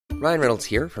Ryan Reynolds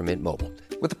here from Mint Mobile.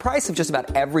 With the price of just about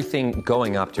everything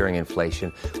going up during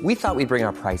inflation, we thought we'd bring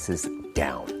our prices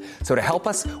down. So to help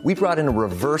us, we brought in a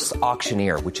reverse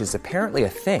auctioneer, which is apparently a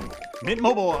thing. Mint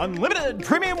Mobile Unlimited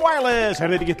Premium Wireless. How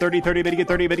to get 30, 30, bit to get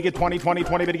 30, bit to get 20, 20,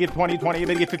 20, bit to get 20, 20,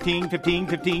 bit to get 15, 15,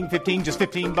 15, 15, just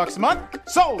 $15 a month?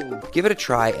 Sold! Give it a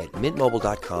try at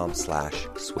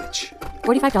mintmobile.com/switch.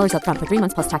 $45 up front for 3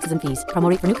 months plus taxes and fees. Promo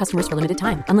rate for new customers for limited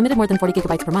time. Unlimited more than 40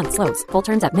 gigabytes per month. Slows full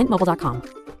terms at mintmobile.com.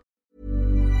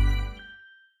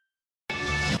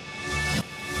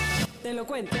 Te lo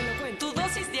cuento. Tu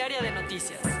dosis diaria de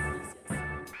noticias.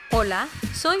 Hola,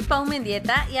 soy Pau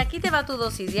Mendieta y aquí te va tu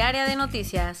dosis diaria de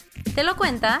noticias. ¿Te lo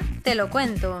cuenta? Te lo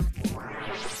cuento.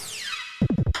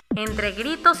 Entre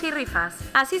gritos y rifas.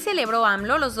 Así celebró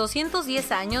AMLO los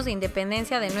 210 años de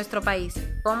independencia de nuestro país.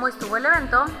 ¿Cómo estuvo el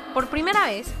evento? Por primera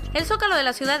vez, el Zócalo de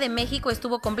la Ciudad de México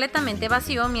estuvo completamente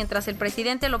vacío mientras el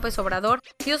presidente López Obrador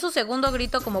dio su segundo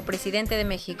grito como presidente de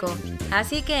México.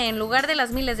 Así que en lugar de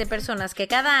las miles de personas que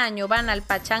cada año van al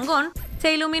pachangón,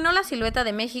 se iluminó la silueta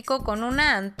de México con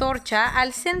una antorcha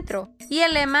al centro y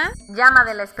el lema Llama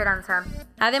de la Esperanza.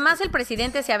 Además, el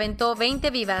presidente se aventó 20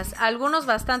 vivas, algunos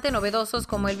bastante novedosos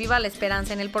como el Viva la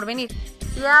Esperanza en el Porvenir.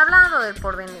 Y hablando del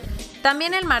Porvenir,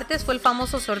 también el martes fue el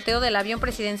famoso sorteo del avión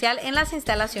presidencial en las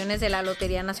instalaciones de la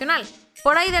Lotería Nacional.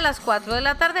 Por ahí de las 4 de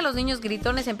la tarde, los niños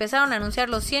gritones empezaron a anunciar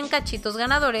los 100 cachitos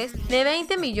ganadores de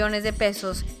 20 millones de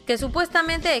pesos, que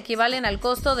supuestamente equivalen al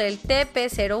costo del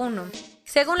TP01.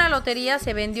 Según la lotería,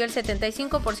 se vendió el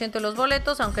 75% de los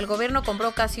boletos, aunque el gobierno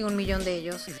compró casi 1 millón de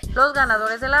ellos. Los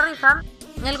ganadores de la rifa,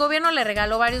 el gobierno le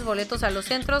regaló varios boletos a los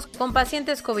centros con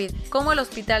pacientes COVID, como el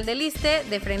Hospital del Iste,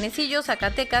 de Frenesillo,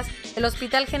 Zacatecas, el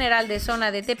Hospital General de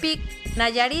Zona de Tepic,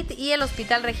 Nayarit y el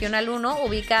Hospital Regional 1,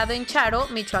 ubicado en Charo,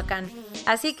 Michoacán.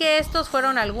 Así que estos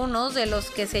fueron algunos de los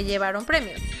que se llevaron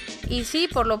premios. Y sí,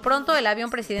 por lo pronto el avión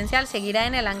presidencial seguirá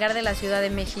en el hangar de la Ciudad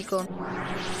de México.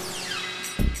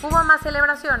 Hubo más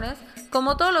celebraciones.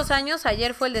 Como todos los años,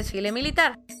 ayer fue el desfile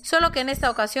militar, solo que en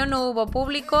esta ocasión no hubo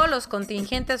público, los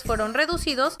contingentes fueron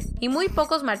reducidos y muy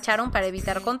pocos marcharon para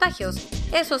evitar contagios.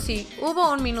 Eso sí,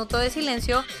 hubo 1 minuto de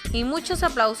silencio y muchos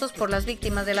aplausos por las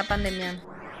víctimas de la pandemia.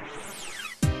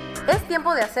 Es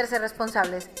tiempo de hacerse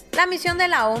responsables. La misión de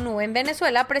la ONU en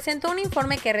Venezuela presentó un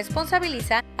informe que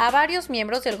responsabiliza a varios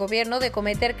miembros del gobierno de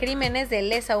cometer crímenes de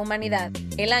lesa humanidad.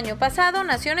 El año pasado,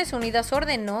 Naciones Unidas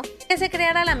ordenó que se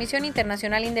creara la Misión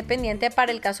Internacional Independiente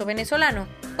para el caso venezolano,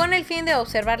 con el fin de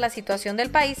observar la situación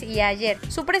del país, y ayer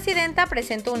su presidenta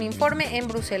presentó un informe en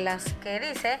Bruselas que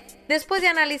dice: después de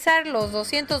analizar los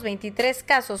 223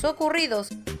 casos ocurridos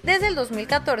desde el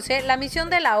 2014, la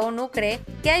misión de la ONU cree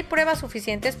que hay pruebas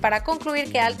suficientes para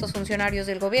concluir que altos funcionarios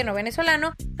del gobierno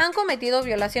venezolano han cometido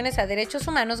violaciones a derechos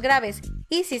humanos graves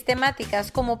y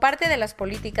sistemáticas como parte de las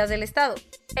políticas del Estado.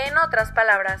 En otras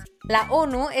palabras, la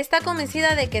ONU está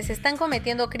convencida de que se están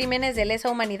cometiendo crímenes de lesa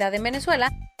humanidad en Venezuela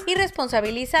y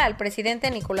responsabiliza al presidente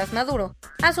Nicolás Maduro,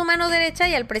 a su mano derecha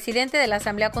y al presidente de la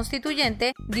Asamblea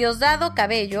Constituyente, Diosdado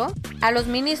Cabello, a los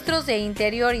ministros de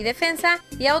Interior y Defensa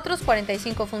y a otros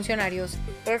 45 funcionarios.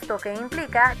 Esto que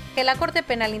implica que la Corte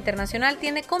Penal Internacional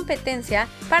tiene competencia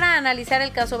para analizar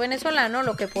el caso venezolano,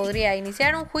 lo que podría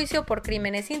iniciar un juicio por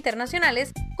crímenes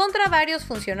internacionales contra varios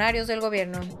funcionarios del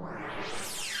gobierno.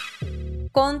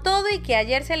 Con todo y que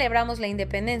ayer celebramos la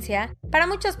independencia, para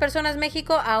muchas personas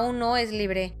México aún no es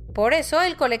libre. Por eso,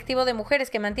 el colectivo de mujeres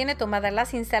que mantiene tomadas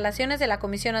las instalaciones de la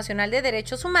Comisión Nacional de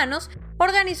Derechos Humanos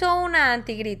organizó una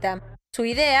antigrita. Su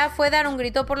idea fue dar un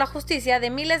grito por la justicia de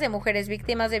miles de mujeres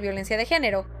víctimas de violencia de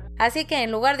género. Así que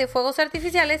en lugar de fuegos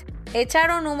artificiales,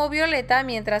 echaron humo violeta,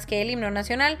 mientras que el himno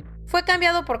nacional fue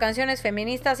cambiado por canciones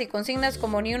feministas y consignas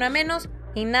como Ni una menos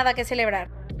y Nada que celebrar.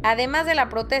 Además de la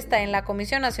protesta en la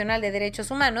Comisión Nacional de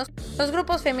Derechos Humanos, los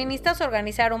grupos feministas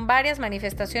organizaron varias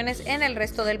manifestaciones en el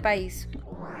resto del país.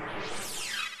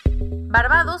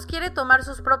 Barbados quiere tomar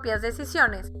sus propias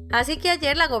decisiones, así que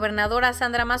ayer la gobernadora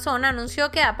Sandra Mazzón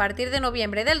anunció que a partir de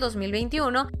noviembre del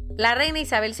 2021, la reina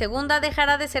Isabel II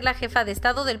dejará de ser la jefa de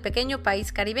estado del pequeño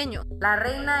país caribeño. La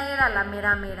reina era la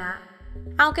mera.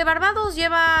 Aunque Barbados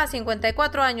lleva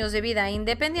 54 años de vida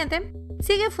independiente,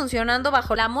 sigue funcionando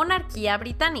bajo la monarquía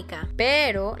británica.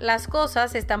 Pero las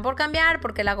cosas están por cambiar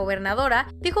porque la gobernadora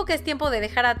dijo que es tiempo de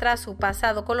dejar atrás su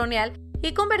pasado colonial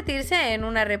y convertirse en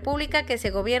una república que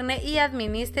se gobierne y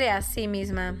administre a sí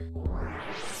misma.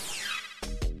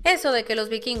 Eso de que los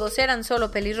vikingos eran solo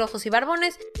pelirrojos y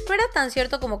barbones no era tan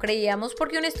cierto como creíamos,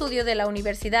 porque un estudio de la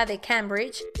Universidad de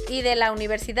Cambridge y de la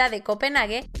Universidad de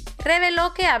Copenhague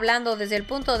reveló que, hablando desde el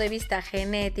punto de vista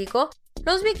genético,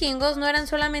 los vikingos no eran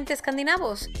solamente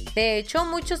escandinavos. De hecho,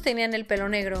 muchos tenían el pelo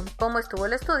negro. ¿Cómo estuvo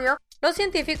el estudio? Los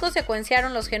científicos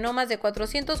secuenciaron los genomas de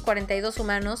 442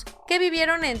 humanos que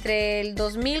vivieron entre el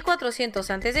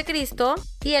 2400 a.C.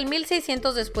 y el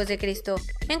 1600 después de Cristo,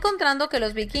 encontrando que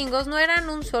los vikingos no eran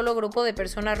un solo grupo de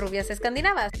personas rubias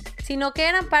escandinavas, sino que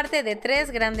eran parte de 3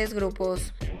 grandes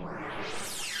grupos.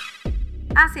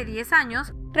 Hace 10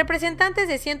 años, representantes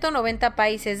de 190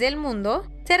 países del mundo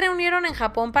se reunieron en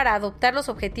Japón para adoptar los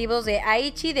objetivos de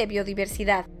Aichi de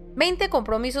biodiversidad, 20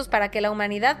 compromisos para que la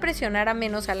humanidad presionara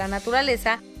menos a la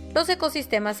naturaleza, los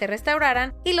ecosistemas se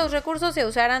restauraran y los recursos se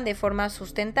usaran de forma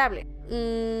sustentable.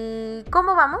 ¿Y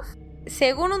cómo vamos?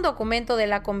 Según un documento de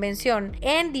la Convención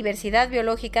en Diversidad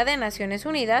Biológica de Naciones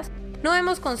Unidas, no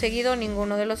hemos conseguido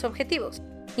ninguno de los objetivos.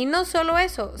 Y no solo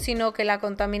eso, sino que la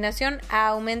contaminación ha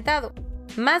aumentado.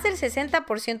 Más del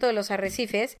 60% de los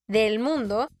arrecifes del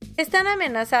mundo están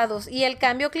amenazados y el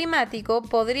cambio climático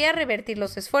podría revertir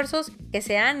los esfuerzos que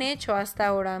se han hecho hasta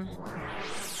ahora.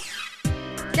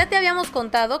 Ya te habíamos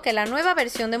contado que la nueva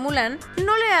versión de Mulan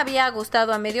no le había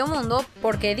gustado a medio mundo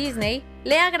porque Disney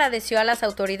le agradeció a las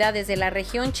autoridades de la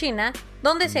región china,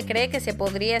 donde se cree que se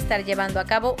podría estar llevando a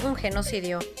cabo un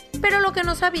genocidio. Pero lo que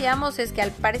no sabíamos es que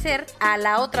al parecer a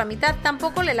la otra mitad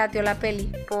tampoco le latió la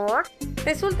peli. ¿Por?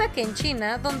 Resulta que en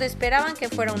China, donde esperaban que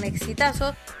fuera un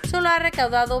exitazo, solo ha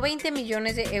recaudado 20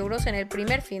 millones de euros en el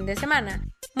primer fin de semana,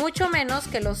 mucho menos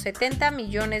que los 70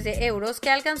 millones de euros que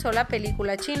alcanzó la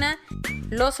película china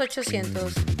Los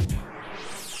 800.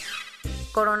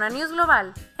 Corona News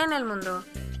Global en el mundo.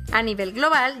 A nivel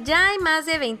global, ya hay más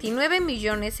de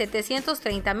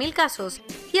 29.730.000 casos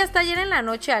y hasta ayer en la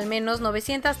noche al menos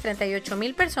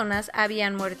 938.000 personas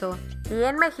habían muerto. Y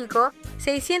en México,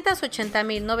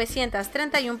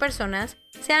 680.931 personas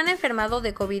se han enfermado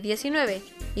de COVID-19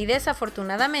 y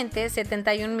desafortunadamente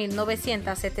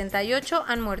 71.978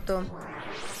 han muerto.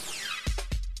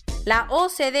 La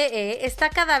OCDE está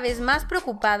cada vez más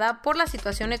preocupada por la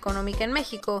situación económica en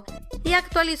México y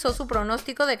actualizó su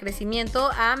pronóstico de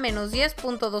crecimiento a menos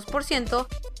 10.2%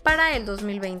 para el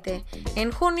 2020.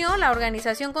 En junio, la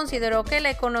organización consideró que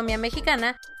la economía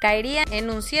mexicana caería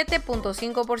en un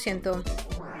 7.5%.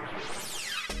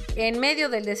 En medio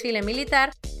del desfile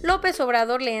militar, López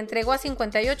Obrador le entregó a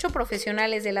 58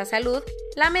 profesionales de la salud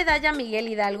la medalla Miguel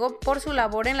Hidalgo por su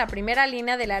labor en la primera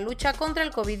línea de la lucha contra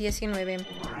el COVID-19.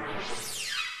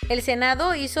 El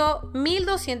Senado hizo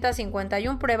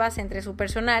 1.251 pruebas entre su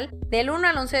personal del 1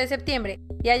 al 11 de septiembre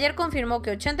y ayer confirmó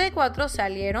que 84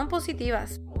 salieron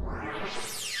positivas.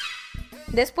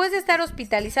 Después de estar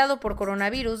hospitalizado por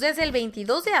coronavirus desde el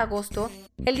 22 de agosto,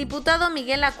 el diputado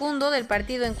Miguel Acundo del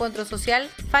Partido Encuentro Social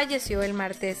falleció el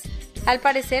martes. Al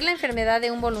parecer, la enfermedad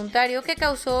de un voluntario que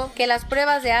causó que las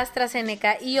pruebas de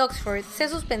AstraZeneca y Oxford se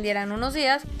suspendieran unos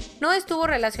días no estuvo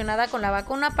relacionada con la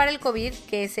vacuna para el COVID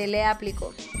que se le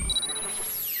aplicó.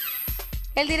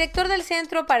 El director del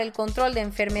Centro para el Control de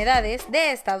Enfermedades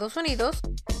de Estados Unidos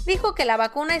dijo que la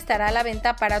vacuna estará a la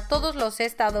venta para todos los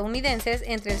estadounidenses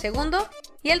entre el segundo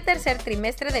y el tercer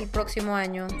trimestre del próximo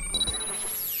año.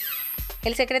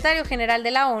 El secretario general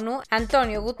de la ONU,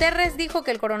 Antonio Guterres, dijo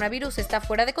que el coronavirus está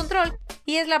fuera de control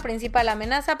y es la principal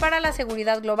amenaza para la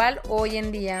seguridad global hoy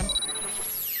en día.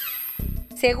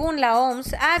 Según la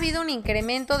OMS, ha habido un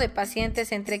incremento de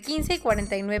pacientes entre 15 y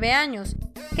 49 años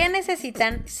que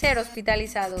necesitan ser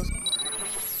hospitalizados.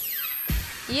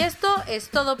 Y esto es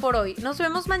todo por hoy. Nos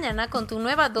vemos mañana con tu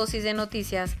nueva dosis de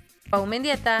noticias. Pau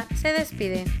Mendieta se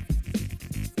despide.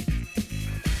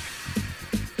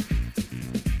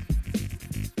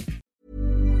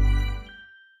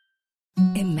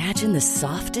 Imagine the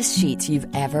softest sheets you've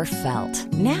ever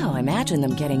felt. Now imagine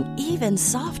them getting even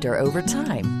softer over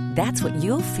time. That's what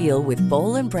you'll feel with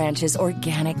Boll & Branch's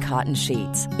organic cotton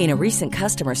sheets. In a recent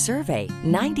customer survey,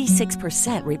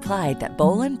 96% replied that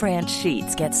Boll & Branch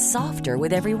sheets get softer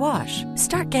with every wash.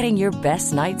 Start getting your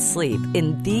best night's sleep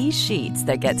in these sheets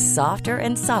that get softer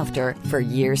and softer for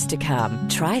years to come.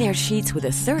 Try their sheets with a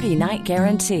 30-night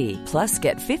guarantee. Plus,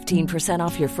 get 15%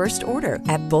 off your first order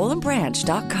at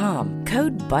bollandbranch.com.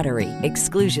 Code BUTTERY.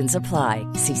 Exclusions apply.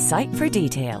 See site for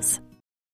details.